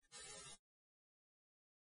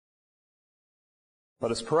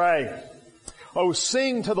Let us pray. Oh,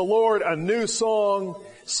 sing to the Lord a new song.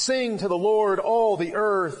 Sing to the Lord all the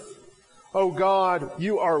earth. O God,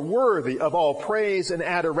 you are worthy of all praise and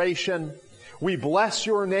adoration. We bless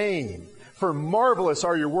your name, for marvelous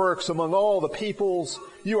are your works among all the peoples.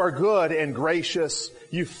 You are good and gracious.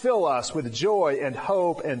 You fill us with joy and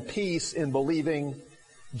hope and peace in believing.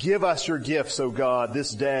 Give us your gifts, O God,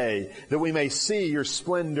 this day, that we may see your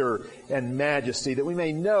splendor and majesty, that we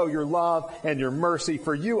may know your love and your mercy,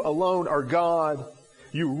 for you alone are God.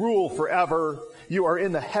 You rule forever. You are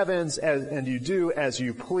in the heavens, and you do as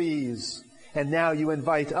you please. And now you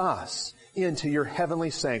invite us into your heavenly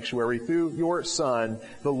sanctuary through your Son,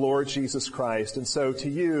 the Lord Jesus Christ. And so to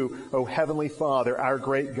you, O Heavenly Father, our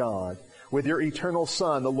great God, with your eternal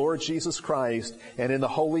Son, the Lord Jesus Christ, and in the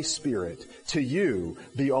Holy Spirit, to you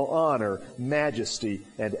be all honor, majesty,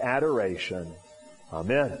 and adoration.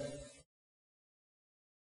 Amen.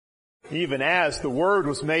 Even as the Word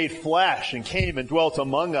was made flesh and came and dwelt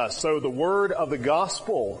among us, so the word of the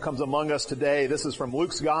gospel comes among us today. This is from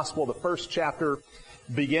Luke's Gospel, the 1st chapter,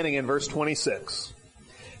 beginning in verse 26.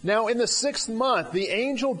 Now in the 6th month, the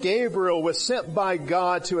angel Gabriel was sent by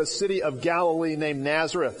God to a city of Galilee named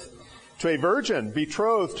Nazareth, to a virgin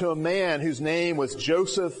betrothed to a man whose name was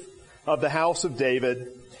Joseph of the house of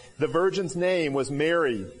David. The virgin's name was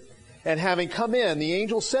Mary. And having come in, the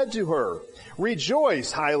angel said to her,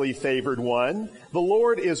 "Rejoice, highly favored one. The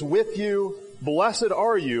Lord is with you. Blessed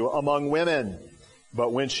are you among women."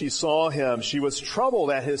 But when she saw him, she was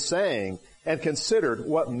troubled at his saying, and considered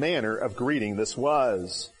what manner of greeting this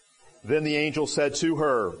was. Then the angel said to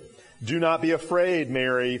her, "Do not be afraid,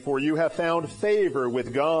 Mary, for you have found favor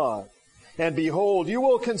with God. And behold, you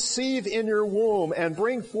will conceive in your womb and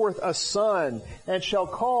bring forth a son, and shall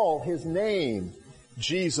call his name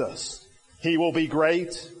Jesus. He will be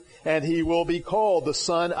great, and he will be called the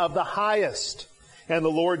Son of the Highest. And the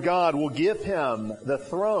Lord God will give him the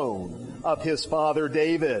throne of his father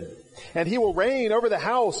David. And he will reign over the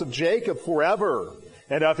house of Jacob forever,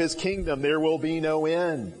 and of his kingdom there will be no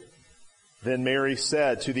end." Then Mary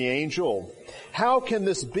said to the angel, "How can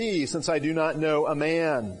this be, since I do not know a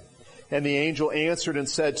man?" And the angel answered and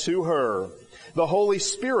said to her, "The Holy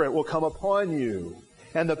Spirit will come upon you,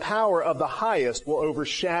 and the power of the Highest will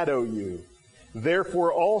overshadow you.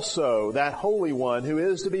 Therefore also that Holy One who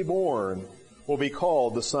is to be born will be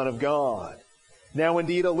called the Son of God. Now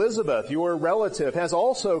indeed Elizabeth, your relative, has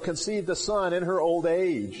also conceived a son in her old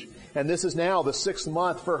age, and this is now the 6th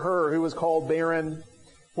month for her who is called barren.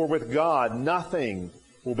 For with God nothing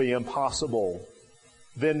will be impossible."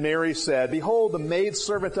 Then Mary said, "Behold, the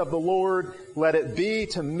maidservant of the Lord, let it be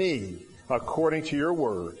to me according to your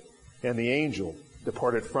word." And the angel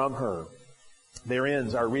departed from her. There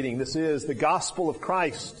ends our reading. This is the gospel of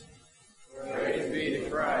Christ. Praise be to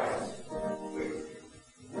Christ.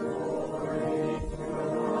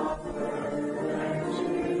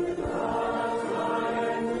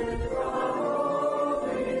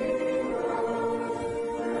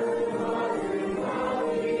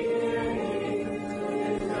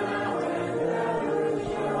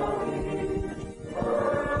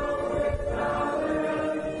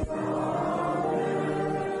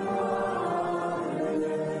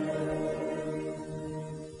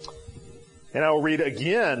 And I will read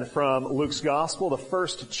again from Luke's Gospel, the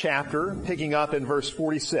 1st chapter, picking up in verse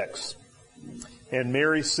 46. And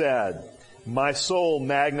Mary said, "My soul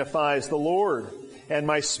magnifies the Lord, and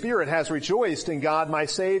my spirit has rejoiced in God my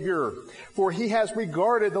Savior, for he has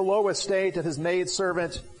regarded the low estate of his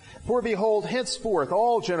maidservant. For behold, henceforth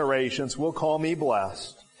all generations will call me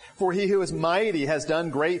blessed. For he who is mighty has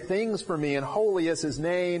done great things for me, and holy is his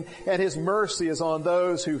name, and his mercy is on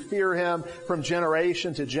those who fear him from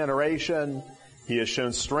generation to generation. He has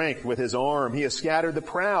shown strength with his arm. He has scattered the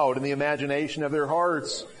proud in the imagination of their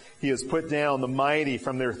hearts. He has put down the mighty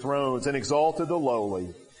from their thrones and exalted the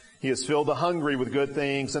lowly. He has filled the hungry with good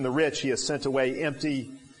things, and the rich he has sent away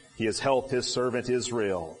empty. He has helped his servant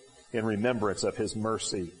Israel in remembrance of his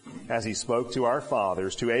mercy, as he spoke to our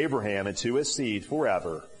fathers, to Abraham, and to his seed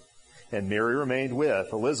forever." And Mary remained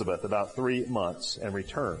with Elizabeth about 3 months and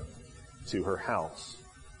returned to her house.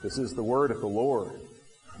 This is the word of the Lord.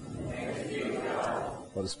 Thanks be to God.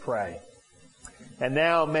 Let us pray. And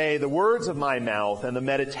now may the words of my mouth and the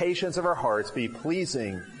meditations of our hearts be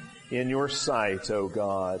pleasing in your sight, O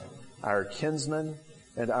God, our kinsman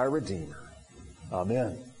and our Redeemer.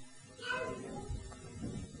 Amen.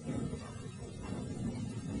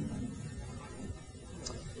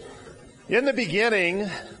 In the beginning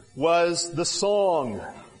was the song.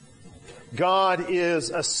 God is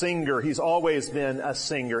a singer. He's always been a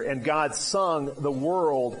singer. And God sung the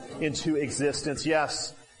world into existence.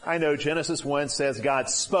 Yes, I know Genesis 1 says God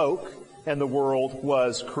spoke and the world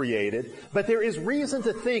was created, but there is reason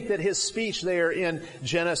to think that his speech there in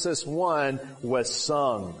Genesis 1 was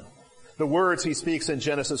sung. The words he speaks in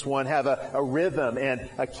Genesis 1 have a rhythm and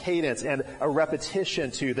a cadence and a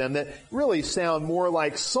repetition to them that really sound more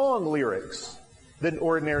like song lyrics than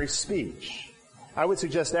ordinary speech. I would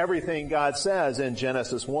suggest everything God says in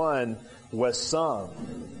Genesis 1 was sung.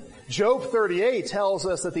 Job 38 tells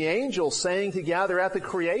us that the angels sang together at the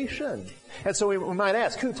creation. And so we might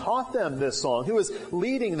ask, who taught them this song? Who is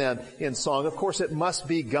leading them in song? Of course, it must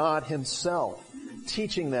be God himself,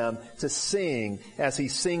 teaching them to sing as he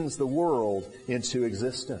sings the world into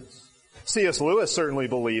existence. C.S. Lewis certainly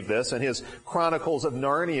believed this. In his Chronicles of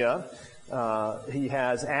Narnia, he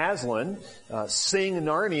has Aslan sing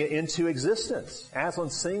Narnia into existence.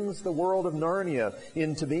 Aslan sings the world of Narnia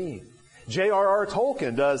into being. J.R.R.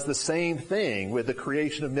 Tolkien does the same thing with the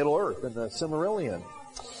creation of Middle-earth and the Silmarillion.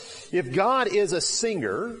 If God is a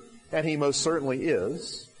singer, and he most certainly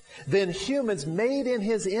is, then humans made in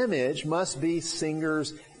his image must be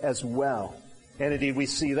singers as well. And indeed, we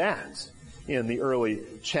see that in the early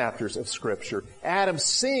chapters of Scripture. Adam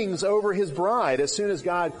sings over his bride as soon as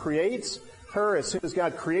God creates her, as soon as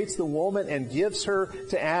God creates the woman and gives her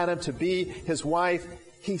to Adam to be his wife.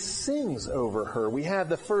 He sings over her. We have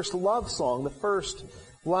the first love song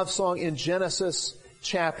in Genesis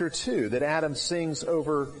chapter 2 that Adam sings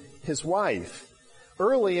over his wife.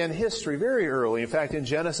 Early in history, very early, in fact, in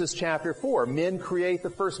Genesis chapter 4, men create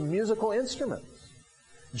the first musical instruments.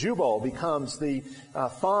 Jubal becomes the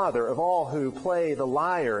father of all who play the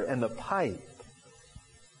lyre and the pipe.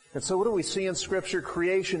 And so what do we see in Scripture?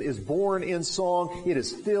 Creation is born in song. It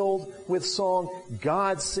is filled with song.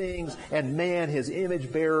 God sings, and man, his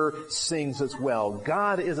image bearer, sings as well.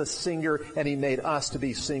 God is a singer, and he made us to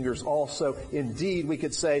be singers also. Indeed, we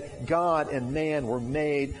could say God and man were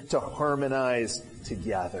made to harmonize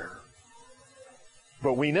together.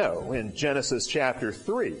 But we know in Genesis chapter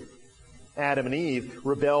 3, Adam and Eve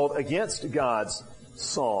rebelled against God's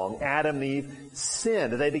song. Adam and Eve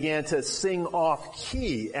sinned. They began to sing off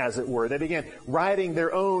key, as it were. They began writing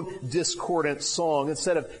their own discordant song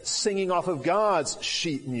instead of singing off of God's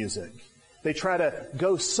sheet music. They try to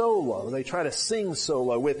go solo. They try to sing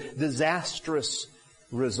solo with disastrous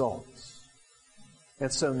results.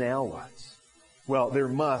 And so now what? Well, there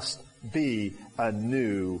must be a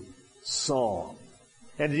new song.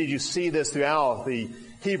 And did you see this throughout the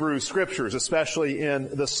Hebrew Scriptures, especially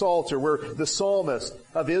in the Psalter, where the psalmist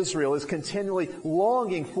of Israel is continually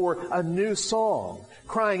longing for a new song,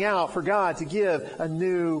 crying out for God to give a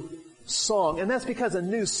new song. And that's because a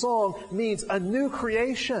new song means a new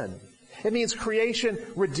creation. It means creation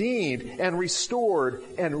redeemed and restored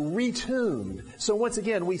and retuned. So once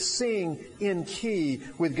again, we sing in key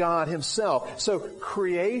with God himself. So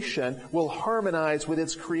creation will harmonize with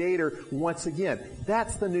its creator once again.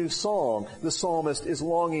 That's the new song the psalmist is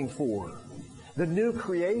longing for. The new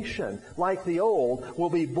creation, like the old,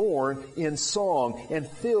 will be born in song and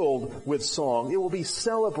filled with song. It will be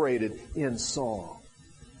celebrated in song.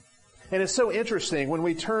 And it's so interesting when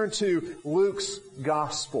we turn to Luke's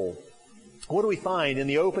gospel. What do we find in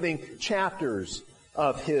the opening chapters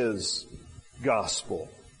of his gospel?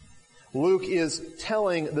 Luke is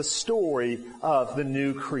telling the story of the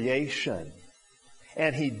new creation,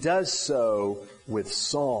 and he does so with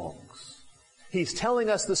songs. He's telling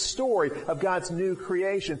us the story of God's new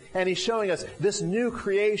creation, and he's showing us this new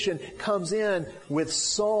creation comes in with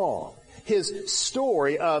song. His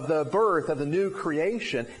story of the birth of the new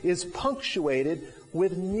creation is punctuated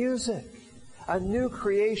with music. A new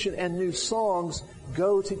creation and new songs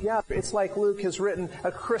go together. It's like Luke has written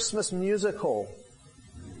a Christmas musical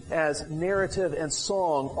as narrative and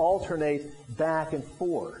song alternate back and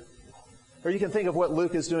forth. Or you can think of what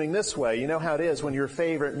Luke is doing this way. You know how it is when your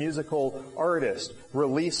favorite musical artist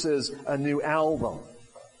releases a new album.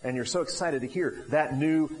 And you're so excited to hear that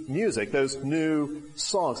new music, those new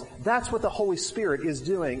songs. That's what the Holy Spirit is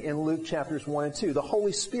doing in Luke chapters 1 and 2. The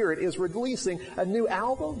Holy Spirit is releasing a new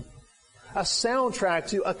album. A soundtrack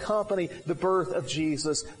to accompany the birth of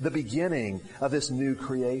Jesus, the beginning of this new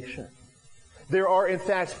creation. There are, in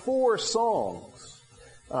fact, 4 songs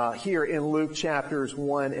here in Luke chapters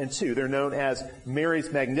 1 and 2. They're known as Mary's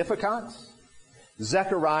Magnificat,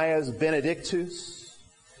 Zechariah's Benedictus,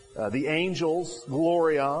 the Angel's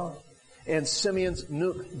Gloria, and Simeon's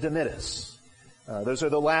Nunc Dimittis. Those are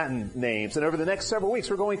the Latin names. And over the next several weeks,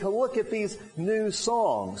 we're going to look at these new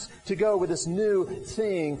songs to go with this new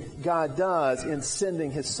thing God does in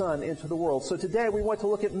sending his Son into the world. So today we want to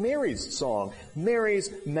look at Mary's song,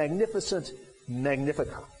 Mary's magnificent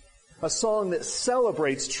Magnificat. a song that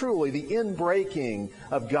celebrates truly the inbreaking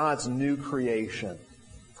of God's new creation.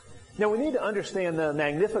 Now we need to understand the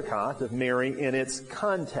Magnificat of Mary in its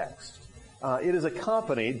context. It is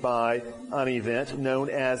accompanied by an event known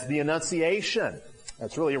as the Annunciation.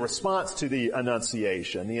 That's really a response to the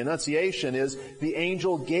Annunciation. The Annunciation is the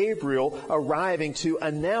angel Gabriel arriving to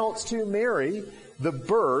announce to Mary the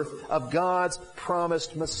birth of God's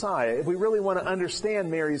promised Messiah. If we really want to understand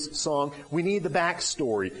Mary's song, we need the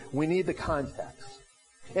backstory. We need the context.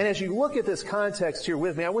 And as you look at this context here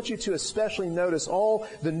with me, I want you to especially notice all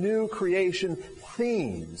the new creation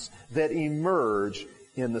themes that emerge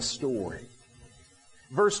in the story.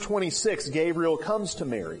 Verse 26, Gabriel comes to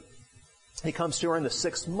Mary. He comes to her in the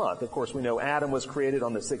 6th month. Of course, we know Adam was created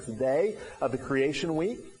on the 6th day of the creation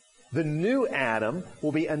week. The new Adam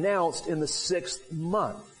will be announced in the 6th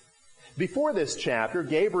month. Before this chapter in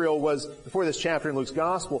Luke's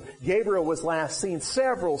Gospel, Gabriel was last seen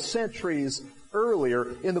several centuries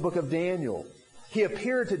earlier in the book of Daniel. He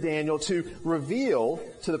appeared to Daniel to reveal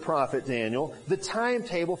to the prophet Daniel the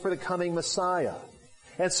timetable for the coming Messiah.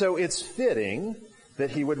 And so it's fitting that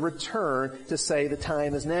he would return to say the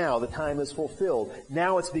time is now, the time is fulfilled.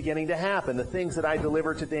 Now it's beginning to happen. The things that I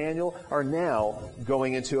delivered to Daniel are now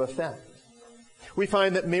going into effect. We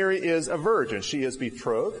find that Mary is a virgin. She is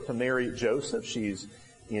betrothed to marry Joseph. She's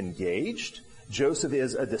engaged. Joseph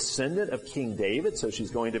is a descendant of King David, so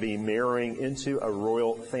she's going to be marrying into a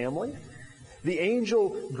royal family. The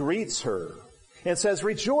angel greets her and says,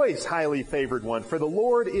 "Rejoice, highly favored one, for the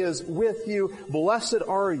Lord is with you. Blessed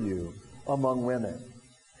are you among women."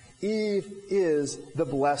 Eve is the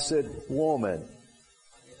blessed woman.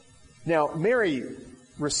 Now, Mary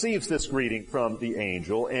receives this greeting from the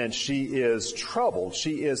angel, and she is troubled.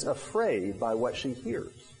 She is afraid by what she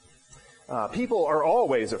hears. People are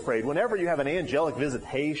always afraid. Whenever you have an angelic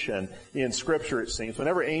visitation in Scripture, it seems,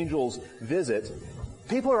 whenever angels visit,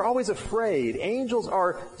 people are always afraid. Angels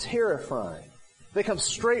are terrifying. They come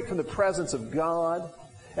straight from the presence of God,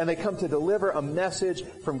 and they come to deliver a message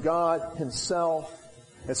from God Himself.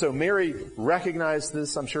 And so Mary recognized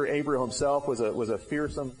this. I'm sure Gabriel himself was a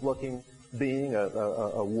fearsome-looking being,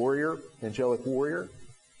 a warrior, angelic warrior.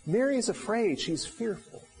 Mary is afraid. She's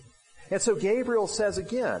fearful. And so Gabriel says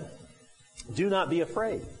again, "Do not be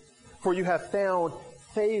afraid, for you have found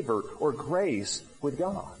favor or grace with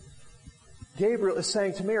God." Gabriel is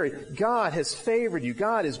saying to Mary, God has favored you.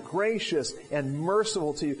 God is gracious and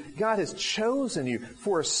merciful to you. God has chosen you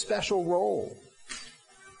for a special role.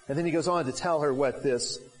 And then he goes on to tell her what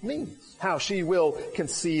this means, how she will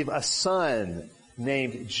conceive a son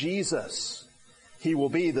named Jesus. He will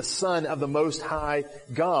be the Son of the Most High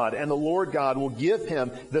God, and the Lord God will give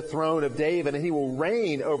him the throne of David, and he will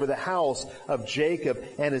reign over the house of Jacob,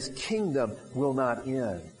 and his kingdom will not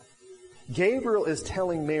end. Gabriel is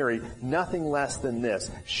telling Mary nothing less than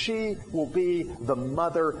this. She will be the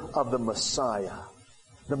mother of the Messiah,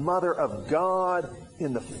 the mother of God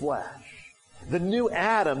in the flesh. The new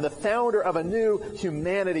Adam, the founder of a new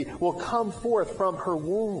humanity, will come forth from her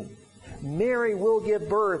womb. Mary will give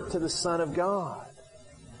birth to the Son of God.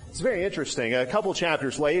 It's very interesting. A couple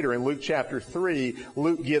chapters later, in Luke chapter 3,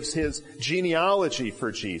 Luke gives his genealogy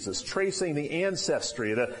for Jesus, tracing the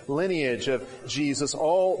ancestry, the lineage of Jesus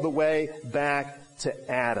all the way back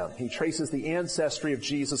to Adam. He traces the ancestry of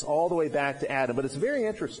Jesus all the way back to Adam. But it's very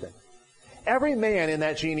interesting. Every man in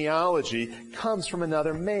that genealogy comes from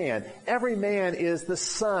another man. Every man is the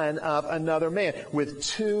son of another man, with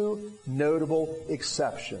two notable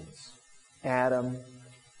exceptions: Adam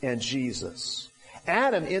and Jesus.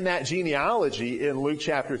 Adam in that genealogy in Luke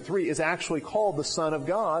chapter 3 is actually called the Son of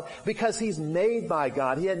God because he's made by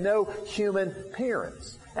God. He had no human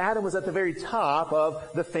parents. Adam was at the very top of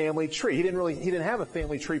the family tree. He didn't have a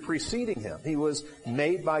family tree preceding him. He was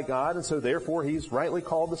made by God, and so therefore he's rightly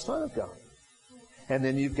called the Son of God. And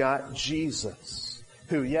then you've got Jesus,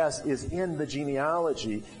 who, yes, is in the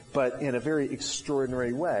genealogy, but in a very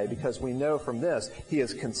extraordinary way, because we know from this he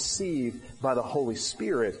is conceived by the Holy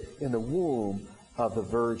Spirit in the womb of the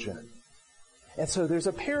Virgin. And so there's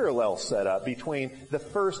a parallel set up between the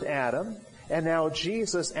first Adam and now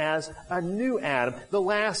Jesus as a new Adam, the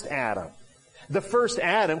last Adam. The first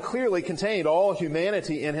Adam clearly contained all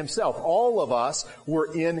humanity in himself. All of us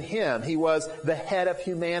were in him. He was the head of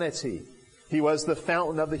humanity. He was the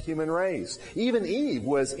fountain of the human race. Even Eve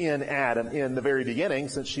was in Adam in the very beginning,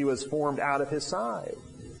 since she was formed out of his side.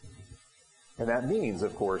 And that means,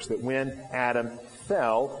 of course, that when Adam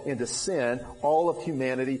fell into sin, all of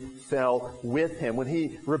humanity fell with him. When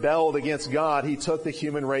he rebelled against God, he took the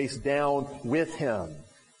human race down with him,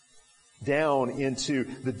 down into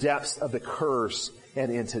the depths of the curse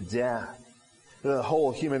and into death. The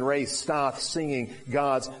whole human race stopped singing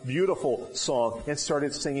God's beautiful song and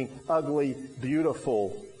started singing ugly,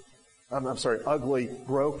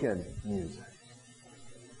 broken music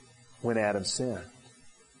when Adam sinned.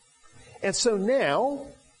 And so now,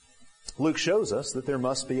 Luke shows us that there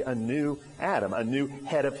must be a new Adam, a new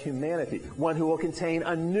head of humanity, one who will contain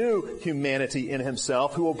a new humanity in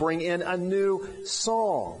himself, who will bring in a new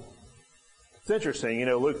song. It's interesting,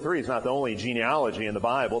 Luke 3 is not the only genealogy in the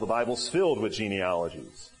Bible. The Bible's filled with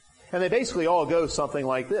genealogies. And they basically all go something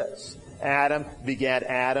like this. Adam begat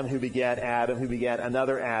Adam, who begat Adam, who begat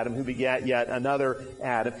another Adam, who begat yet another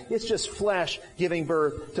Adam. It's just flesh giving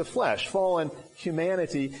birth to flesh. Fallen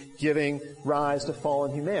humanity giving rise to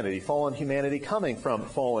fallen humanity. Fallen humanity coming from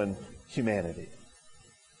fallen humanity.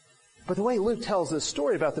 But the way Luke tells this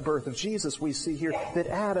story about the birth of Jesus, we see here that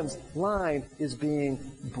Adam's line is being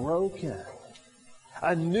broken.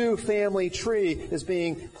 A new family tree is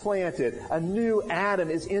being planted. A new Adam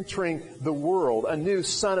is entering the world. A new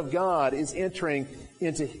Son of God is entering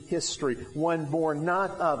into history. One born not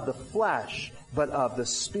of the flesh, but of the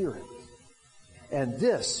Spirit. And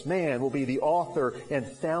this man will be the author and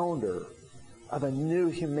founder of a new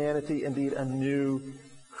humanity, indeed a new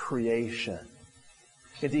creation.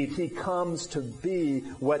 Indeed, he comes to be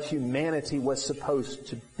what humanity was supposed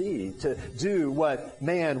to be, to do what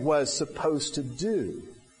man was supposed to do.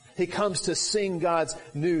 He comes to sing God's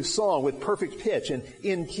new song with perfect pitch and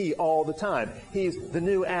in key all the time. He's the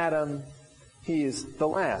new Adam. He is the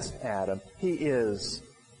last Adam. He is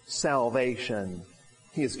salvation.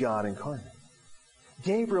 He is God incarnate.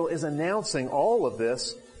 Gabriel is announcing all of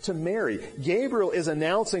this to Mary. Gabriel is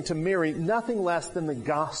announcing to Mary nothing less than the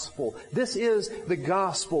gospel. This is the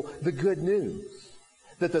gospel, the good news.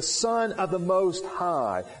 That the Son of the Most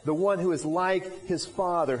High, the one who is like His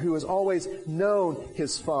Father, who has always known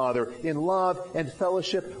His Father in love and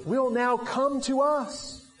fellowship, will now come to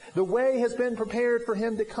us. The way has been prepared for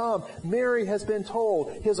Him to come. Mary has been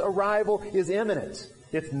told His arrival is imminent.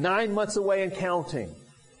 It's 9 months away and counting.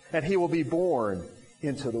 And He will be born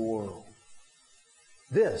into the world.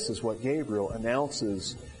 This is what Gabriel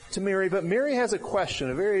announces to Mary. But Mary has a question,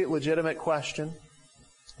 a very legitimate question.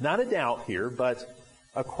 Not a doubt here, but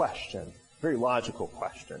a question. A very logical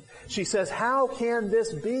question. She says, how can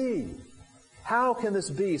this be? How can this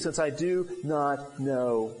be since I do not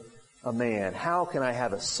know a man? How can I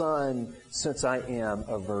have a son since I am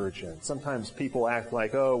a virgin? Sometimes people act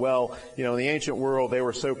like, in the ancient world they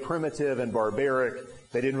were so primitive and barbaric.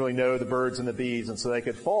 They didn't really know the birds and the bees, and so they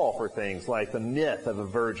could fall for things like the myth of a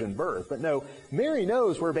virgin birth. But no, Mary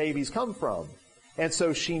knows where babies come from. And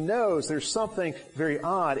so she knows there's something very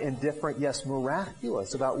odd and different, yes,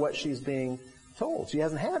 miraculous about what she's being told. She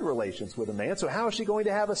hasn't had relations with a man, so how is she going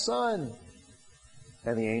to have a son?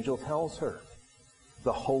 And the angel tells her,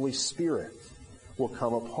 the Holy Spirit will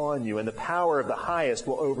come upon you, and the power of the highest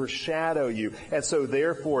will overshadow you. And so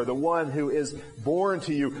therefore, the one who is born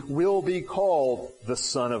to you will be called the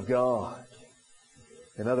Son of God.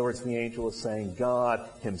 In other words, the angel is saying God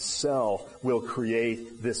Himself will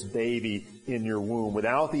create this baby in your womb.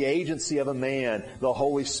 Without the agency of a man, the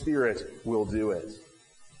Holy Spirit will do it.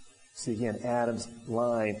 See, again, Adam's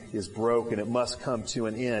line is broken. It must come to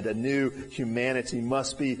an end. A new humanity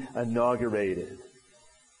must be inaugurated.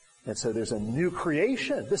 And so there's a new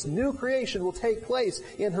creation. This new creation will take place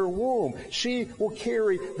in her womb. She will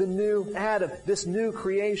carry the new Adam, this new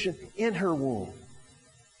creation in her womb.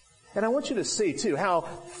 And I want you to see, too, how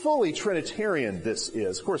fully Trinitarian this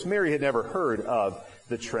is. Of course, Mary had never heard of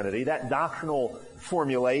the Trinity. That doctrinal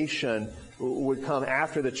formulation would come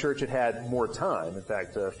after the church had had more time, in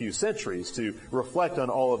fact, a few centuries, to reflect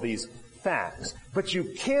on all of these facts. But you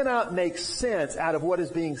cannot make sense out of what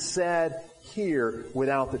is being said here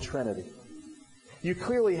without the Trinity. You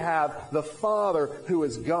clearly have the Father who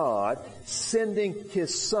is God sending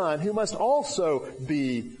His Son, who must also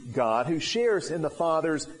be God, who shares in the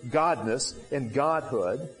Father's godness and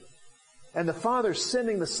godhood. And the Father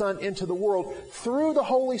sending the Son into the world through the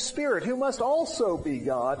Holy Spirit, who must also be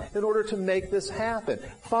God in order to make this happen.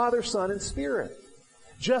 Father, Son, and Spirit.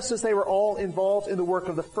 Just as they were all involved in the work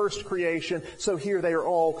of the first creation, so here they are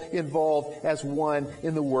all involved as one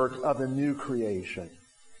in the work of the new creation,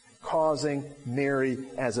 causing Mary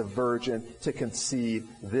as a virgin to conceive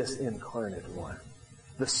this incarnate one,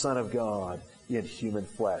 the Son of God in human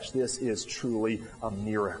flesh. This is truly a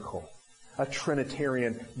miracle, a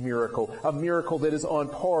Trinitarian miracle, a miracle that is on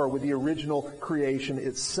par with the original creation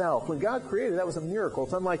itself. When God created, that was a miracle.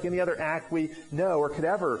 It's unlike any other act we know or could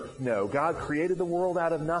ever know. God created the world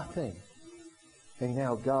out of nothing. And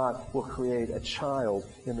now God will create a child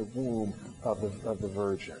in the womb of the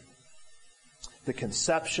Virgin. The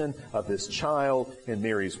conception of this child in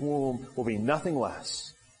Mary's womb will be nothing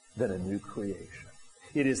less than a new creation.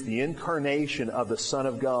 It is the incarnation of the Son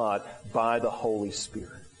of God by the Holy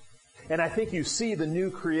Spirit. And I think you see the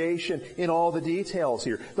new creation in all the details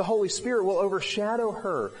here. The Holy Spirit will overshadow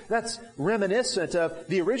her. That's reminiscent of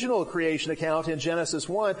the original creation account in Genesis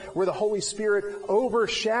 1, where the Holy Spirit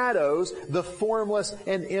overshadows the formless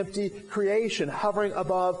and empty creation hovering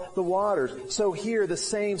above the waters. So here the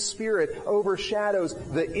same Spirit overshadows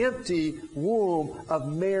the empty womb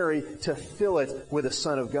of Mary to fill it with the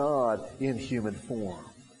Son of God in human form.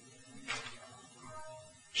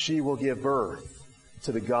 She will give birth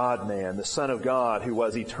to the God-man, the Son of God, who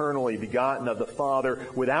was eternally begotten of the Father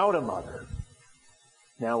without a mother,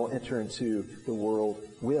 now will enter into the world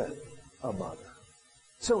with a mother.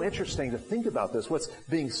 So interesting to think about this, what's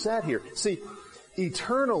being said here. See,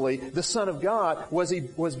 eternally, the Son of God was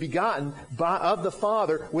begotten of the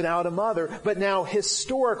Father without a mother, but now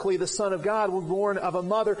historically the Son of God was born of a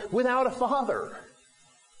mother without a father.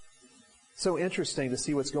 So interesting to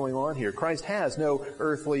see what's going on here. Christ has no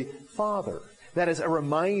earthly father. That is a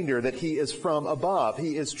reminder that he is from above.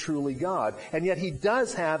 He is truly God. And yet he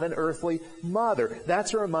does have an earthly mother.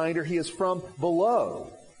 That's a reminder he is from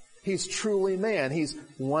below. He's truly man. He's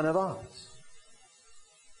one of us.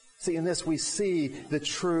 See, in this we see the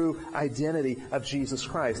true identity of Jesus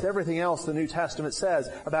Christ. Everything else the New Testament says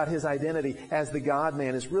about his identity as the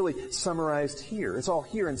God-man is really summarized here. It's all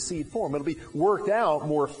here in seed form. It'll be worked out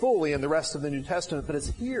more fully in the rest of the New Testament, but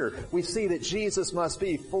it's here. We see that Jesus must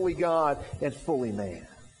be fully God and fully man.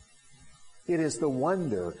 It is the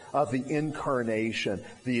wonder of the incarnation,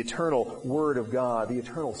 the eternal Word of God, the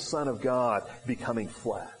eternal Son of God becoming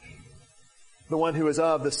flesh. The one who is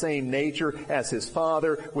of the same nature as his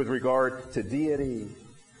Father with regard to deity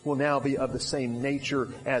will now be of the same nature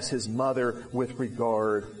as his mother with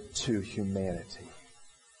regard to humanity.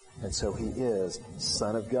 And so he is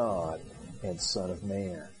Son of God and Son of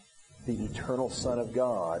Man, the eternal Son of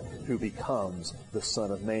God who becomes the Son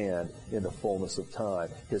of Man in the fullness of time.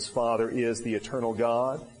 His Father is the eternal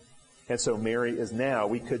God. And so Mary is now,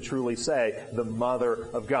 we could truly say, the mother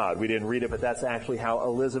of God. We didn't read it, but that's actually how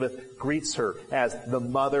Elizabeth greets her, as the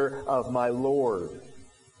mother of my Lord.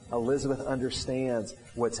 Elizabeth understands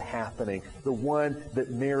what's happening. The one that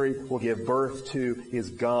Mary will give birth to is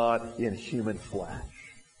God in human flesh.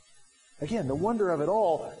 Again, the wonder of it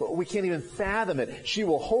all, we can't even fathom it. She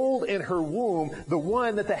will hold in her womb the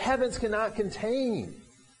one that the heavens cannot contain.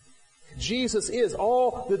 Jesus is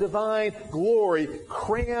all the divine glory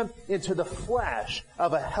crammed into the flesh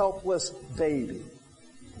of a helpless baby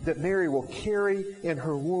that Mary will carry in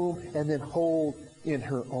her womb and then hold in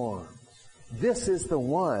her arms. This is the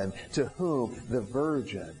one to whom the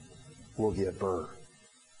virgin will give birth.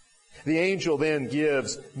 The angel then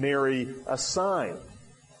gives Mary a sign.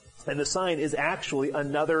 And the sign is actually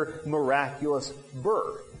another miraculous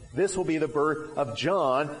birth. This will be the birth of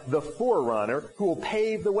John, the forerunner, who will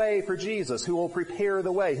pave the way for Jesus, who will prepare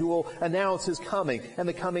the way, who will announce his coming and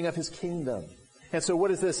the coming of his kingdom. And so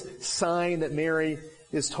what is this sign that Mary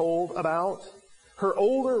is told about? Her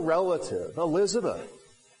older relative, Elizabeth,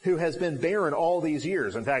 who has been barren all these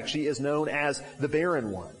years. In fact, she is known as the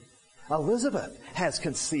barren one. Elizabeth has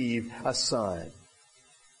conceived a son.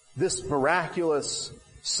 This miraculous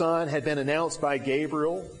son had been announced by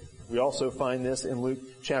Gabriel. We also find this in Luke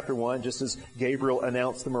chapter 1, just as Gabriel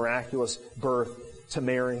announced the miraculous birth to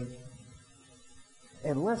Mary.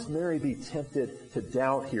 And lest Mary be tempted to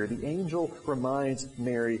doubt here, the angel reminds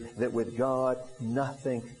Mary that with God,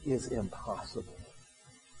 nothing is impossible.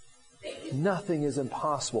 Nothing is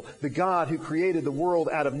impossible. The God who created the world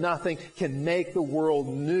out of nothing can make the world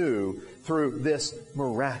new through this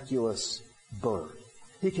miraculous birth.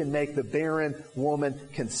 He can make the barren woman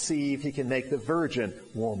conceive. He can make the virgin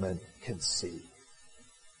woman conceive.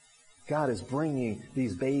 God is bringing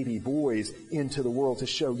these baby boys into the world to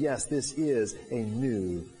show, yes, this is a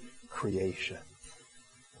new creation.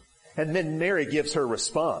 And then Mary gives her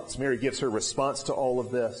response. Mary gives her response to all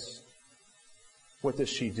of this. What does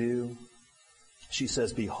she do? She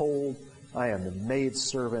says, "Behold, I am the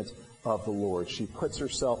maidservant of the Lord." She puts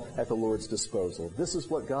herself at the Lord's disposal. This is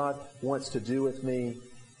what God wants to do with me,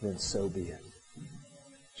 then so be it.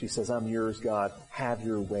 She says, "I'm yours, God. Have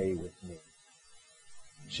your way with me."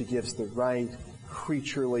 She gives the right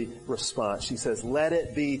creaturely response. She says, "Let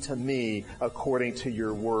it be to me according to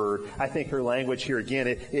your word." I think her language here, again,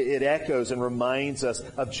 it echoes and reminds us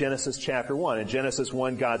of Genesis chapter 1. In Genesis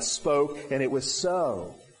 1, God spoke, and it was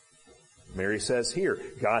so. Mary says here,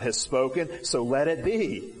 God has spoken, so let it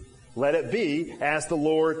be. Let it be as the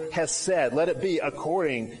Lord has said. Let it be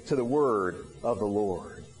according to the word of the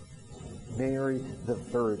Lord. Mary, the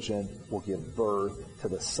virgin, will give birth to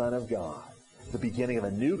the Son of God, the beginning of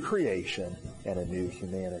a new creation and a new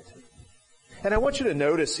humanity. And I want you to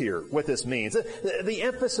notice here what this means. The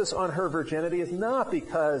emphasis on her virginity is not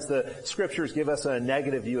because the Scriptures give us a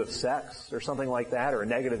negative view of sex or something like that, or a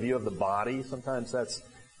negative view of the body. Sometimes that's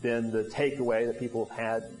been the takeaway that people have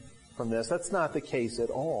had from this. That's not the case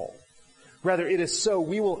at all. Rather, it is so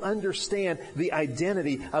we will understand the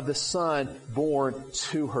identity of the Son born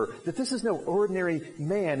to her. That this is no ordinary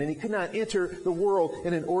man, and he could not enter the world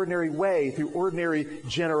in an ordinary way through ordinary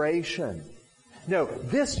generation. No,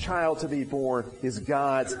 this child to be born is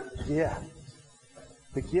God's gift.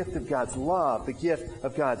 The gift of God's love, the gift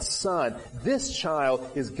of God's Son. This child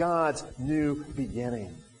is God's new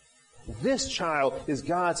beginning. This child is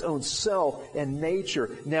God's own self and nature,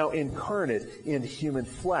 now incarnate in human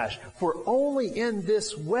flesh. For only in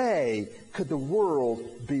this way could the world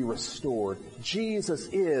be restored. Jesus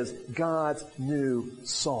is God's new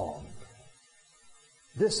song.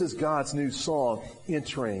 This is God's new song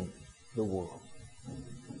entering the world.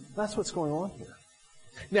 That's what's going on here.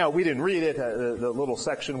 Now, we didn't read it, the little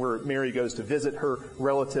section where Mary goes to visit her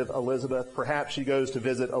relative Elizabeth. Perhaps she goes to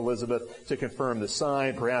visit Elizabeth to confirm the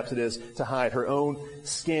sign. Perhaps it is to hide her own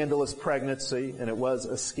scandalous pregnancy, and it was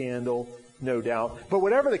a scandal, no doubt. But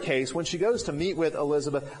whatever the case, when she goes to meet with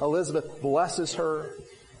Elizabeth, Elizabeth blesses her,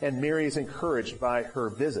 and Mary is encouraged by her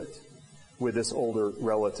visit with this older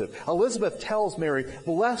relative. Elizabeth tells Mary,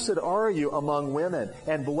 "Blessed are you among women,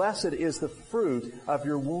 and blessed is the fruit of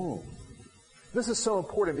your womb." This is so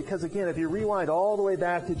important because, again, if you rewind all the way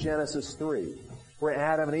back to Genesis 3, where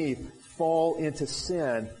Adam and Eve fall into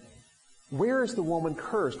sin, where is the woman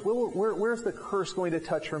cursed? Where's the curse going to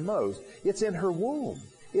touch her most? It's in her womb.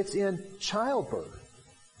 It's in childbirth.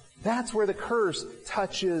 That's where the curse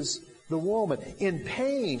touches the woman. In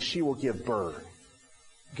pain she will give birth,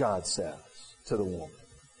 God says to the woman.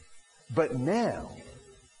 But now,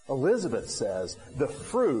 Elizabeth says the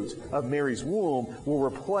fruit of Mary's womb will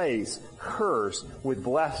replace curse with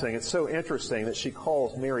blessing. It's so interesting that she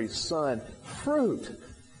calls Mary's son fruit.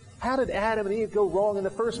 How did Adam and Eve go wrong in the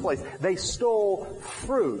first place? They stole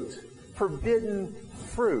fruit, forbidden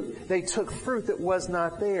fruit. They took fruit that was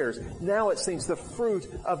not theirs. Now it seems the fruit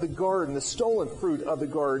of the garden, the stolen fruit of the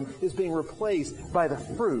garden, is being replaced by the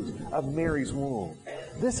fruit of Mary's womb.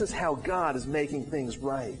 This is how God is making things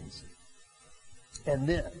right. And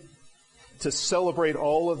then, to celebrate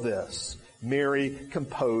all of this, Mary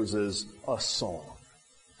composes a song.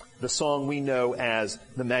 The song we know as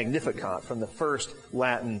the Magnificat, from the first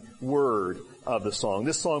Latin word of the song.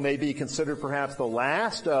 This song may be considered perhaps the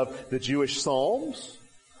last of the Jewish psalms,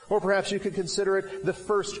 or perhaps you could consider it the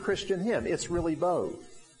first Christian hymn. It's really both.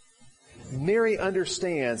 Mary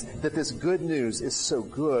understands that this good news is so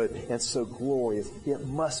good and so glorious, it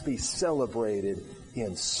must be celebrated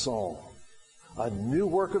in song. A new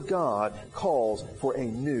work of God calls for a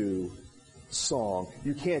new song.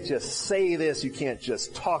 You can't just say this. You can't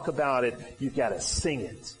just talk about it. You've got to sing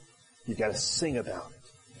it. You've got to sing about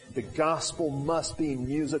it. The gospel must be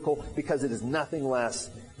musical because it is nothing less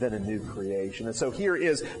than a new creation. And so here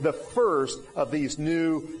is the first of these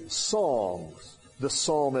new songs the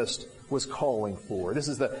psalmist was calling for. This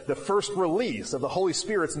is the first release of the Holy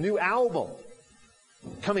Spirit's new album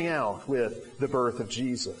coming out with the birth of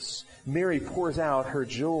Jesus. Mary pours out her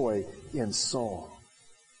joy in song.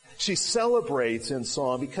 She celebrates in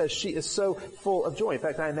song because she is so full of joy. In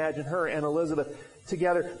fact, I imagine her and Elizabeth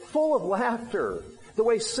together full of laughter. The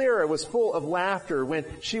way Sarah was full of laughter when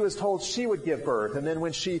she was told she would give birth, and then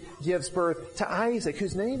when she gives birth to Isaac,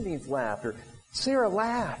 whose name means laughter. Sarah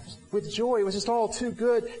laughed with joy. It was just all too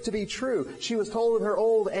good to be true. She was told in her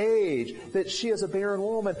old age that she as a barren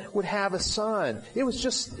woman would have a son. It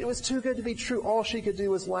was too good to be true. All she could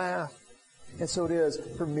do was laugh. And so it is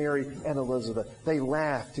for Mary and Elizabeth. They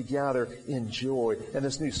laugh together in joy. And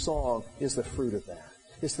this new song is the fruit of that.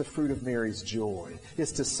 It's the fruit of Mary's joy.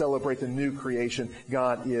 It's to celebrate the new creation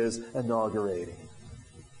God is inaugurating.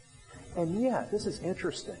 And yet, this is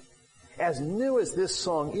interesting. As new as this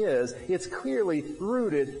song is, it's clearly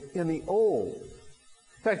rooted in the old.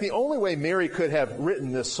 In fact, the only way Mary could have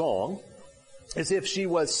written this song is if she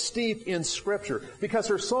was steeped in Scripture, because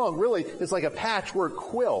her song really is like a patchwork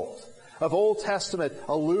quilt of Old Testament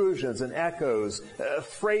allusions and echoes,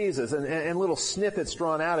 phrases and little snippets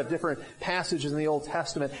drawn out of different passages in the Old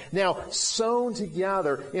Testament, now sewn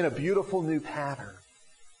together in a beautiful new pattern.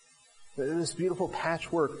 This beautiful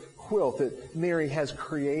patchwork quilt that Mary has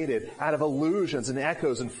created out of allusions and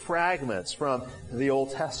echoes and fragments from the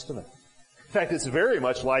Old Testament. In fact, it's very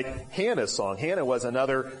much like Hannah's song. Hannah was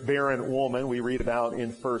another barren woman we read about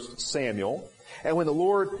in 1 Samuel. And when the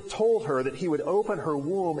Lord told her that he would open her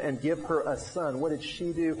womb and give her a son, what did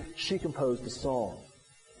she do? She composed a song,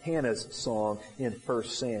 Hannah's song in 1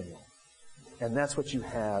 Samuel. And that's what you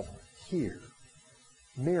have here.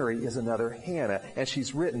 Mary is another Hannah, and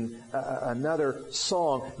she's written another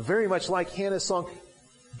song, very much like Hannah's song,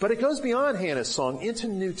 but it goes beyond Hannah's song into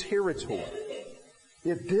new territory.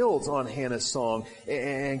 It builds on Hannah's song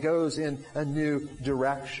and goes in a new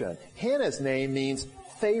direction. Hannah's name means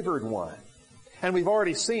favored one. And we've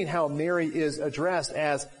already seen how Mary is addressed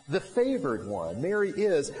as the favored one. Mary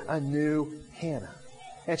is a new Hannah.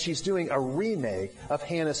 And she's doing a remake of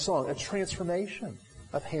Hannah's song, a transformation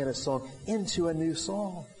of Hannah's song into a new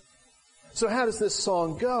song. So how does this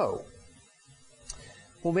song go?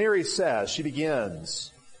 Well, Mary says, she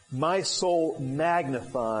begins, "My soul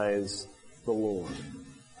magnifies the Lord."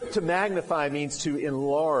 To magnify means to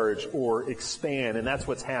enlarge or expand, and that's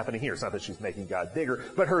what's happening here. It's not that she's making God bigger,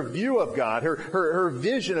 but her view of God, her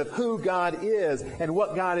vision of who God is and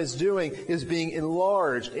what God is doing is being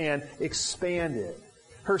enlarged and expanded.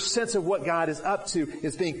 Her sense of what God is up to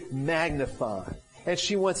is being magnified. And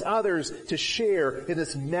she wants others to share in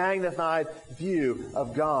this magnified view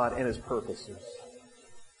of God and His purposes.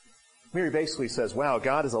 Mary basically says, wow,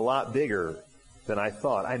 God is a lot bigger than I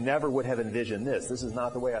thought. I never would have envisioned this. This is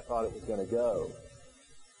not the way I thought it was going to go.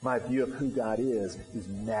 My view of who God is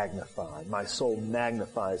magnified. My soul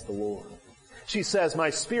magnifies the Lord. She says,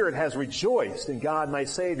 my spirit has rejoiced in God my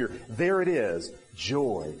Savior. There it is,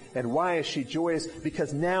 joy. And why is she joyous?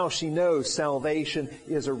 Because now she knows salvation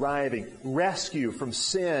is arriving. Rescue from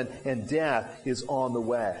sin and death is on the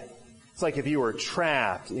way. It's like if you were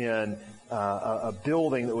trapped in a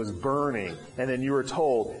building that was burning, and then you were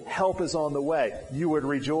told, help is on the way. You would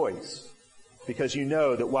rejoice because you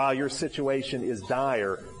know that while your situation is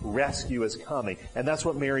dire, rescue is coming. And that's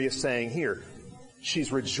what Mary is saying here.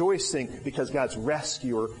 She's rejoicing because God's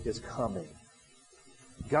rescuer is coming.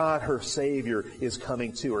 God, her Savior, is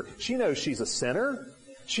coming to her. She knows she's a sinner.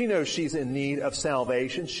 She knows she's in need of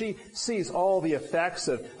salvation. She sees all the effects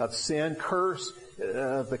of sin,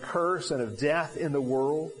 the curse and of death in the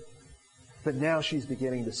world. But now she's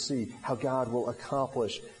beginning to see how God will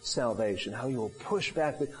accomplish salvation, how He will push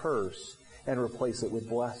back the curse and replace it with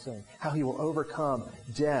blessing, how He will overcome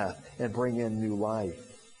death and bring in new life.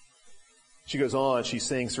 She goes on, she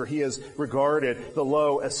sings, for He has regarded the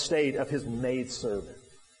low estate of His maidservant.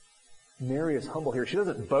 Mary is humble here. She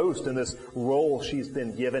doesn't boast in this role she's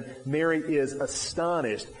been given. Mary is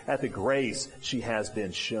astonished at the grace she has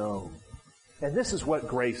been shown. And this is what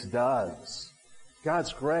grace does.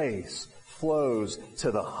 God's grace flows to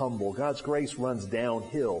the humble. God's grace runs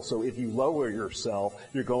downhill. So if you lower yourself,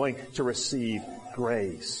 you're going to receive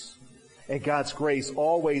grace. And God's grace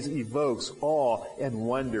always evokes awe and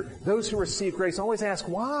wonder. Those who receive grace always ask,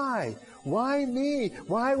 why? Why me?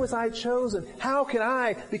 Why was I chosen? How can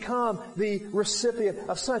I become the recipient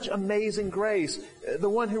of such amazing grace? The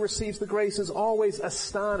one who receives the grace is always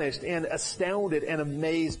astonished and astounded and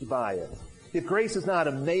amazed by it. If grace is not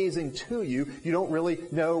amazing to you, you don't really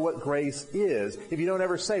know what grace is. If you don't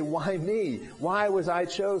ever say, why me? Why was I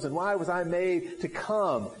chosen? Why was I made to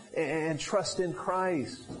come and trust in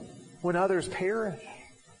Christ when others perish?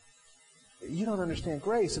 You don't understand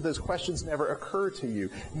grace if those questions never occur to you.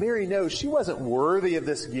 Mary knows she wasn't worthy of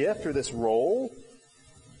this gift or this role.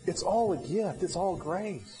 It's all a gift. It's all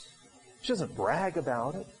grace. She doesn't brag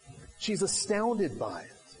about it. She's astounded by it.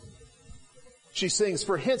 She sings,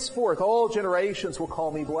 for henceforth all generations will call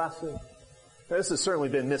me blessed. Now, this has certainly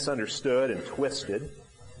been misunderstood and twisted.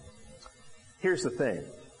 Here's the thing.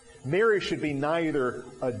 Mary should be neither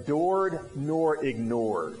adored nor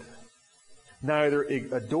ignored. Neither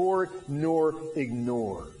adored nor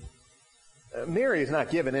ignored. Mary is not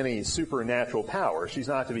given any supernatural power. She's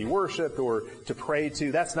not to be worshipped or to pray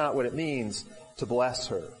to. That's not what it means to bless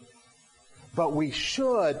her. But we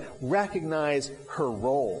should recognize her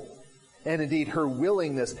role. And indeed, her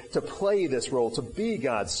willingness to play this role, to be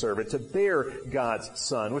God's servant, to bear God's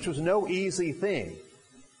son, which was no easy thing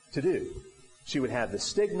to do. She would have the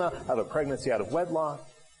stigma of a pregnancy out of wedlock.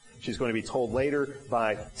 She's going to be told later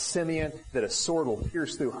by Simeon that a sword will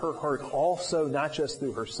pierce through her heart also, not just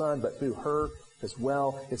through her son, but through her as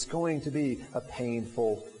well. It's going to be a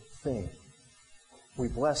painful thing. We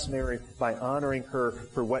bless Mary by honoring her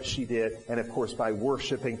for what she did, and of course by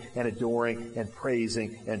worshiping and adoring and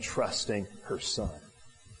praising and trusting her Son,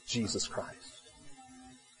 Jesus Christ.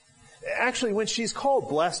 Actually, when she's called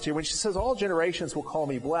blessed here, when she says, all generations will call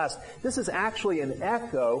me blessed, this is actually an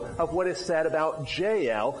echo of what is said about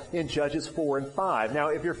Jael in Judges 4 and 5. Now,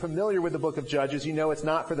 if you're familiar with the book of Judges, you know it's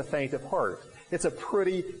not for the faint of heart. It's a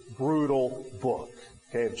pretty brutal book.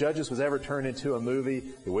 Okay, if Judges was ever turned into a movie,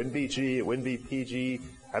 it wouldn't be G, it wouldn't be PG.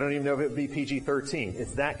 I don't even know if it would be PG-13.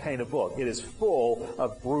 It's that kind of book. It is full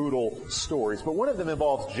of brutal stories. But one of them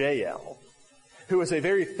involves Jael, who is a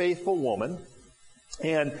very faithful woman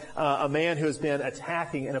and a man who has been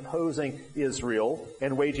attacking and opposing Israel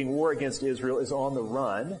and waging war against Israel is on the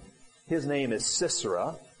run. His name is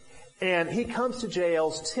Sisera. And he comes to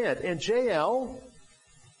Jael's tent. And Jael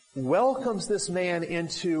welcomes this man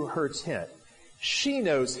into her tent. She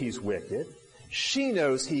knows he's wicked. She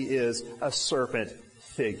knows he is a serpent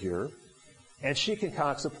figure. And she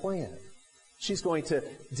concocts a plan. She's going to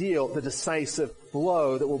deal the decisive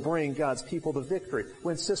blow that will bring God's people to victory.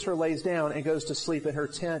 When Sisera lays down and goes to sleep in her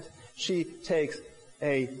tent, she takes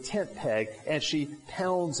a tent peg and she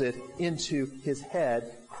pounds it into his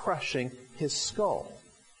head, crushing his skull.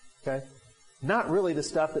 Okay? Not really the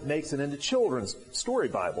stuff that makes it into children's story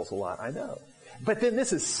Bibles a lot, I know. But then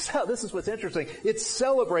this is what's interesting. It's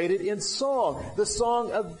celebrated in song. The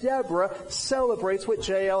song of Deborah celebrates what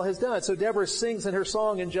Jael has done. So Deborah sings in her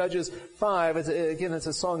song in Judges 5. Again, it's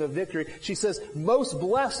a song of victory. She says, "Most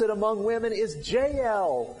blessed among women is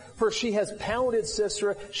Jael, for she has pounded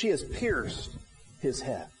Sisera. She has pierced his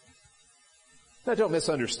head." Now don't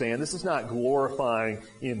misunderstand. This is not glorifying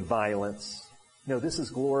in violence. No, this is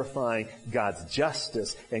glorifying God's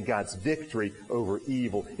justice and God's victory over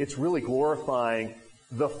evil. It's really glorifying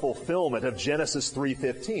the fulfillment of Genesis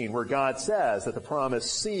 3:15, where God says that the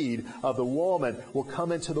promised seed of the woman will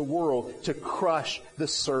come into the world to crush the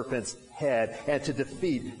serpent's head and to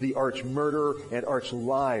defeat the arch-murderer and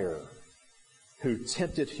arch-liar who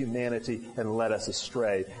tempted humanity and led us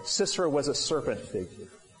astray. Sisera was a serpent figure.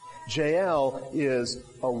 Jael is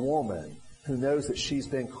a woman who knows that she's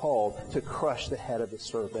been called to crush the head of the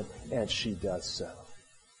serpent, and she does so.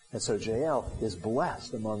 And so Jael is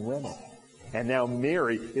blessed among women. And now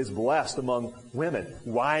Mary is blessed among women.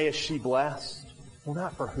 Why is she blessed? Well,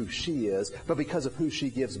 not for who she is, but because of who she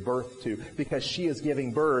gives birth to. Because she is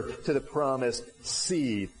giving birth to the promised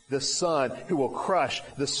seed, the Son who will crush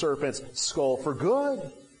the serpent's skull for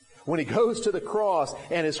good. When he goes to the cross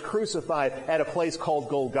and is crucified at a place called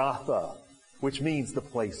Golgotha, which means the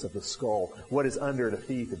place of the skull. What is under the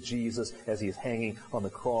feet of Jesus as he is hanging on the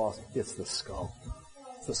cross? It's the skull.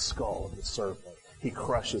 It's the skull of the serpent. He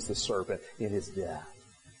crushes the serpent in his death.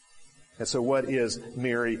 And so what is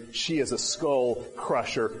Mary? She is a skull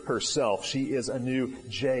crusher herself. She is a new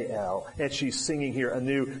Jael. And she's singing here a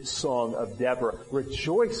new song of Deborah,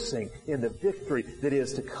 rejoicing in the victory that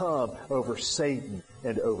is to come over Satan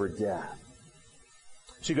and over death.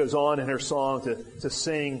 She goes on in her song to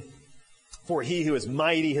sing, "For he who is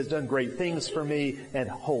mighty has done great things for me, and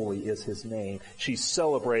holy is his name." She's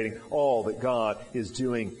celebrating all that God is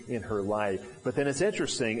doing in her life. But then it's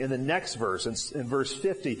interesting, in the next verse, in verse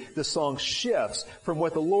 50, the song shifts from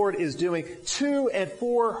what the Lord is doing to and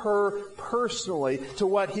for her personally to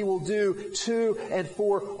what he will do to and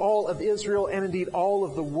for all of Israel and indeed all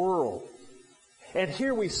of the world. And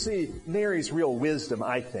here we see Mary's real wisdom,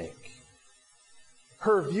 I think.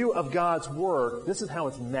 Her view of God's work, this is how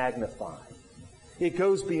it's magnified. It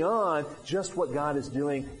goes beyond just what God is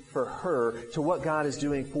doing for her to what God is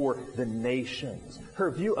doing for the nations.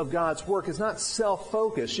 Her view of God's work is not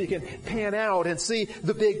self-focused. She can pan out and see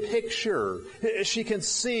the big picture. She can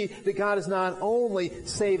see that God is not only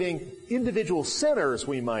saving individual sinners,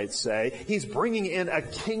 we might say, He's bringing in a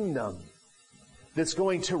kingdom that's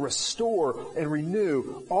going to restore and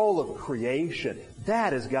renew all of creation.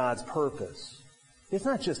 That is God's purpose. It's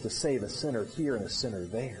not just to save a sinner here and a sinner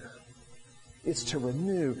there. It's to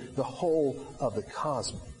renew the whole of the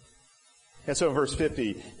cosmos. And so in verse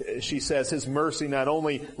 50, she says, His mercy not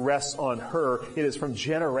only rests on her, it is from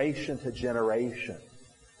generation to generation.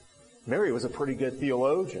 Mary was a pretty good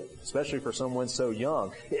theologian, especially for someone so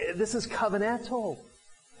young. This is covenantal.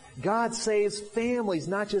 God saves families,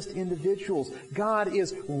 not just individuals. God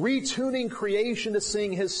is retuning creation to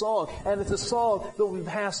sing His song. And it's a song that will be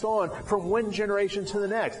passed on from one generation to the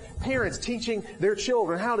next. Parents teaching their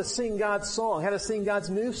children how to sing God's song, how to sing God's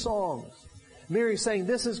new songs. Mary's saying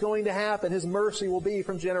this is going to happen. His mercy will be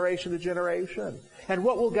from generation to generation. And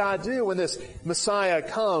what will God do when this Messiah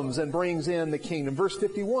comes and brings in the kingdom? Verse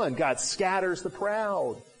 51, God scatters the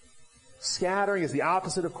proud. Scattering is the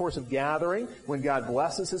opposite, of course, of gathering. When God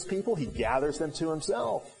blesses His people, He gathers them to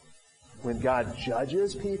Himself. When God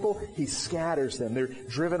judges people, He scatters them. They're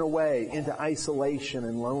driven away into isolation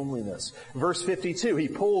and loneliness. Verse 52, He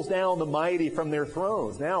pulls down the mighty from their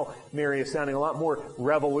thrones. Now, Mary is sounding a lot more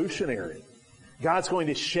revolutionary. God's going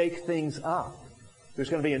to shake things up.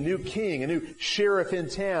 There's going to be a new king, a new sheriff in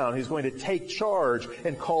town who's going to take charge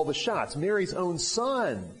and call the shots. Mary's own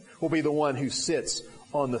son will be the one who sits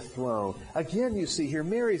on the throne. Again, you see here,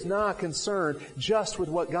 Mary's not concerned just with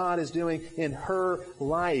what God is doing in her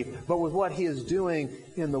life, but with what He is doing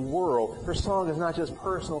in the world. Her song is not just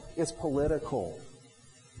personal, it's political.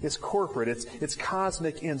 It's corporate. It's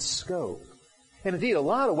cosmic in scope. And indeed, a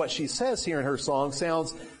lot of what she says here in her song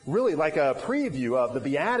sounds really like a preview of the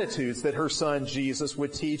Beatitudes that her son Jesus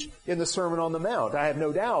would teach in the Sermon on the Mount. I have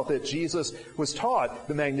no doubt that Jesus was taught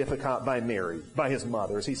the Magnificat by Mary, by his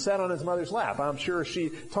mother. As he sat on his mother's lap, I'm sure she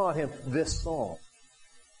taught him this song.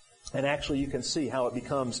 And actually, you can see how it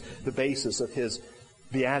becomes the basis of his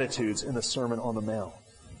Beatitudes in the Sermon on the Mount.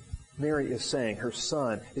 Mary is saying her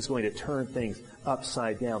son is going to turn things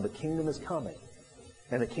upside down. The kingdom is coming.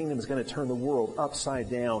 And the kingdom is going to turn the world upside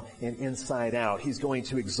down and inside out. He's going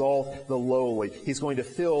to exalt the lowly. He's going to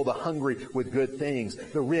fill the hungry with good things.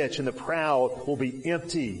 The rich and the proud will be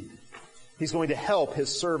empty. He's going to help His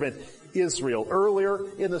servant Israel. Earlier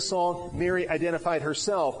in the song, Mary identified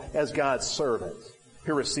herself as God's servant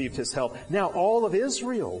who received His help. Now all of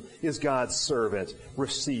Israel is God's servant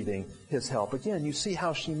receiving His help. Again, you see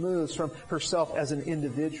how she moves from herself as an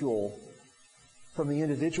individual, from the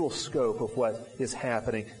individual scope of what is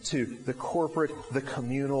happening to the corporate, the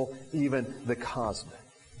communal, even the cosmic.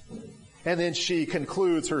 And then she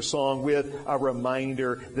concludes her song with a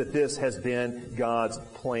reminder that this has been God's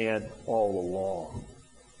plan all along.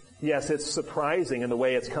 Yes, it's surprising in the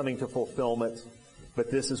way it's coming to fulfillment,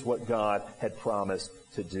 but this is what God had promised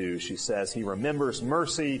to do. She says, He remembers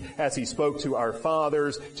mercy as He spoke to our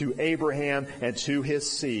fathers, to Abraham, and to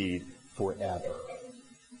his seed forever.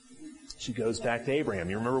 She goes back to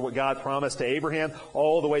Abraham. You remember what God promised to Abraham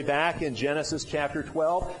all the way back in Genesis chapter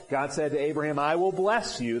 12? God said to Abraham, I will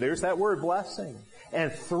bless you. There's that word, blessing.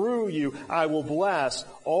 And through you, I will bless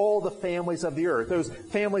all the families of the earth. Those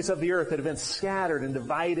families of the earth that have been scattered and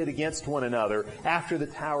divided against one another after the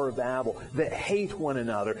Tower of Babel, that hate one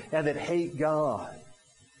another and that hate God.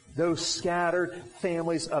 Those scattered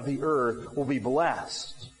families of the earth will be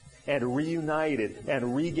blessed and reunited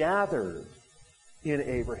and regathered in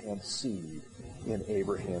Abraham's seed, in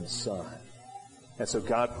Abraham's son. And so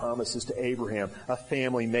God promises to Abraham a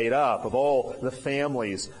family made up of all the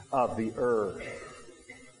families of the earth.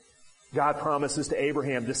 God promises to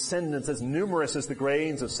Abraham descendants as numerous as the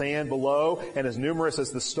grains of sand below and as numerous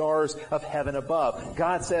as the stars of heaven above.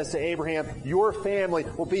 God says to Abraham, your family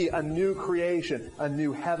will be a new creation, a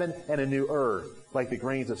new heaven and a new earth, like the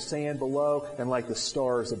grains of sand below and like the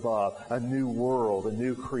stars above. A new world, a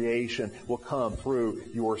new creation will come through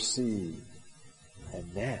your seed.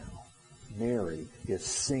 And now, Mary is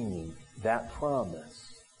singing that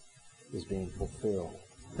promise is being fulfilled.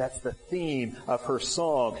 That's the theme of her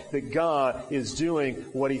song, that God is doing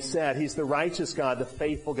what He said. He's the righteous God, the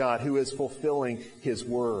faithful God who is fulfilling His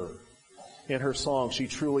word. In her song, she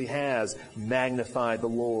truly has magnified the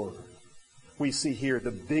Lord. We see here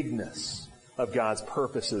the bigness of God's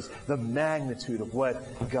purposes, the magnitude of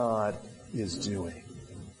what God is doing.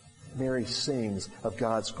 Mary sings of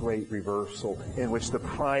God's great reversal in which the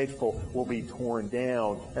prideful will be torn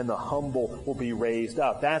down and the humble will be raised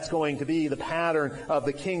up. That's going to be the pattern of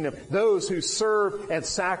the kingdom. Those who serve and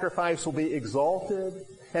sacrifice will be exalted,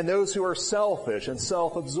 and those who are selfish and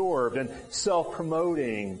self-absorbed and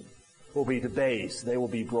self-promoting will be debased. They will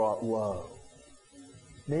be brought low.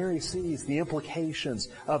 Mary sees the implications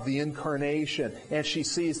of the incarnation, and she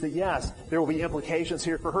sees that, yes, there will be implications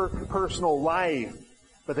here for her personal life,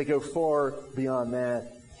 but they go far beyond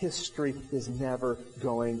that. History is never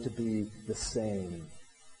going to be the same.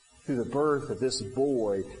 Through the birth of this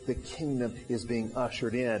boy, the kingdom is being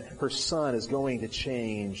ushered in. Her son is going to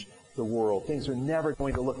change the world. Things are never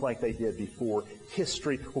going to look like they did before.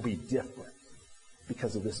 History will be different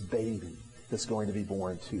because of this baby that's going to be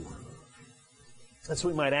born to her. And so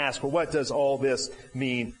we might ask, well, what does all this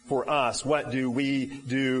mean for us? What do we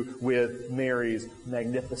do with Mary's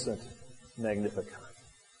magnificent Magnificat?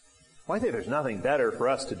 Well, I think there's nothing better for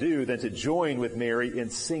us to do than to join with Mary in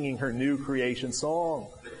singing her new creation song.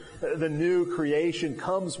 The new creation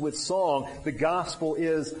comes with song. The gospel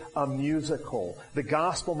is a musical. The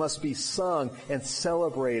gospel must be sung and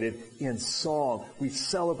celebrated in song. We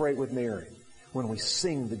celebrate with Mary when we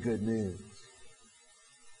sing the good news.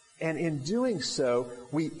 And in doing so,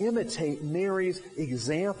 we imitate Mary's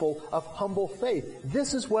example of humble faith.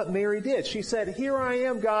 This is what Mary did. She said, here I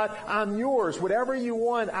am, God, I'm yours. Whatever you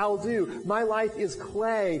want, I'll do. My life is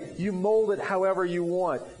clay. You mold it however you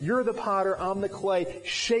want. You're the potter, I'm the clay.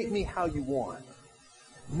 Shape me how you want.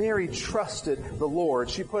 Mary trusted the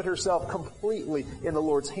Lord. She put herself completely in the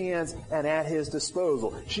Lord's hands and at His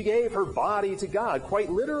disposal. She gave her body to God,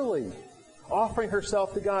 quite literally. offering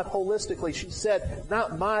herself to God holistically. She said,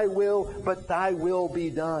 not my will, but thy will be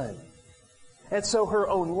done. And so her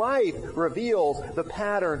own life reveals the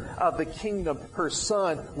pattern of the kingdom her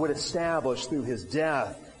Son would establish through his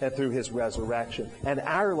death and through his resurrection. And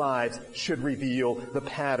our lives should reveal the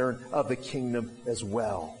pattern of the kingdom as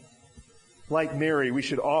well. Like Mary, we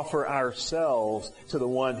should offer ourselves to the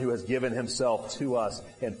one who has given himself to us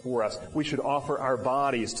and for us. We should offer our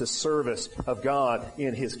bodies to service of God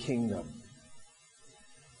in his kingdom.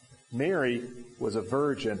 Mary was a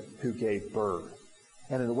virgin who gave birth.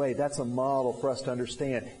 And in a way, that's a model for us to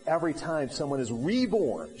understand. Every time someone is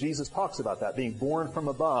reborn, Jesus talks about that, being born from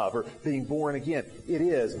above or being born again. It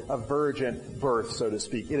is a virgin birth, so to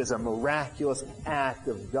speak. It is a miraculous act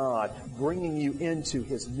of God bringing you into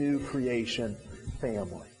his new creation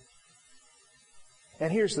family.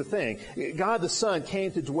 And here's the thing. God the Son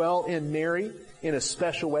came to dwell in Mary in a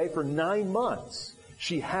special way for 9 months.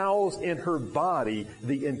 She housed in her body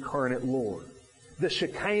the incarnate Lord. The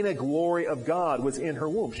Shekinah glory of God was in her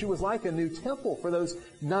womb. She was like a new temple for those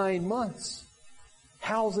 9 months,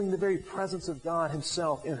 housing the very presence of God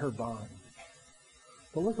himself in her body.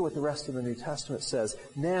 But look at what the rest of the New Testament says.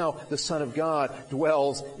 Now the Son of God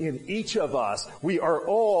dwells in each of us. We are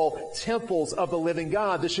all temples of the living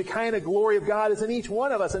God. The Shekinah glory of God is in each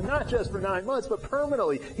one of us, and not just for 9 months, but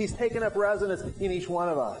permanently. He's taken up residence in each one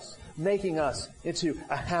of us, making us into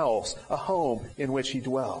a house, a home in which he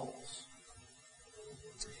dwells.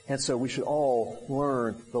 And so we should all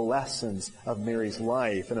learn the lessons of Mary's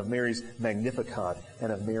life and of Mary's Magnificat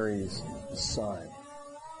and of Mary's Son,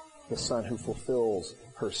 the Son who fulfills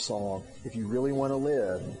her song. If you really want to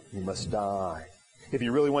live, you must die. If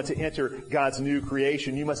you really want to enter God's new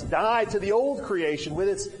creation, you must die to the old creation with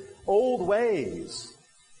its old ways,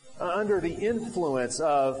 under the influence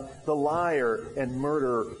of the liar and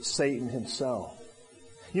murderer, Satan himself.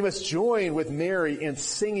 You must join with Mary in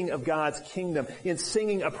singing of God's kingdom, in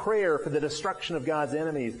singing a prayer for the destruction of God's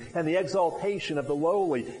enemies and the exaltation of the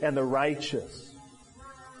lowly and the righteous.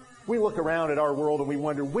 We look around at our world and we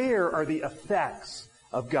wonder, where are the effects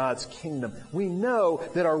of God's kingdom? We know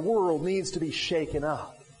that our world needs to be shaken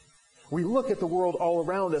up. We look at the world all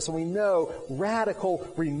around us and we know radical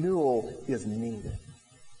renewal is needed.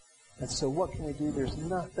 And so what can we do? There's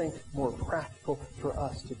nothing more practical for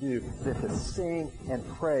us to do than to sing and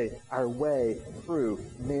pray our way through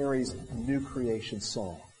Mary's new creation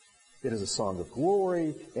song. It is a song of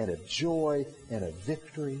glory and of joy and of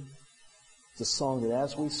victory. It's a song that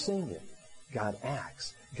as we sing it, God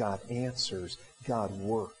acts, God answers, God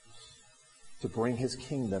works to bring his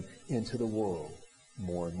kingdom into the world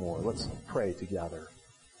more and more. Let's pray together.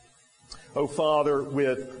 Oh, Father,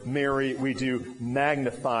 with Mary, we do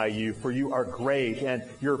magnify you, for you are great, and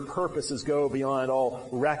your purposes go beyond all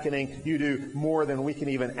reckoning. You do more than we can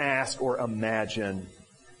even ask or imagine.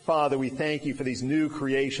 Father, we thank you for these new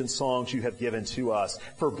creation songs you have given to us,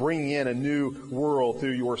 for bringing in a new world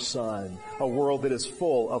through your Son, a world that is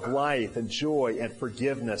full of life and joy and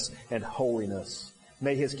forgiveness and holiness.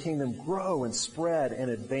 May his kingdom grow and spread and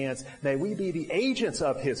advance. May we be the agents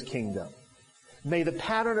of his kingdom. May the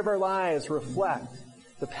pattern of our lives reflect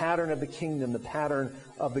the pattern of the kingdom, the pattern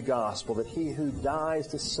of the gospel, that he who dies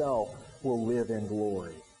to self will live in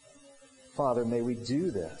glory. Father, may we do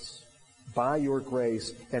this by your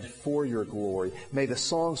grace and for your glory. May the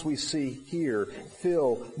songs we see here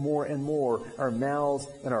fill more and more our mouths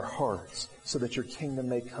and our hearts so that your kingdom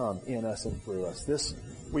may come in us and through us. This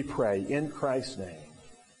we pray in Christ's name.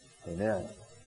 Amen.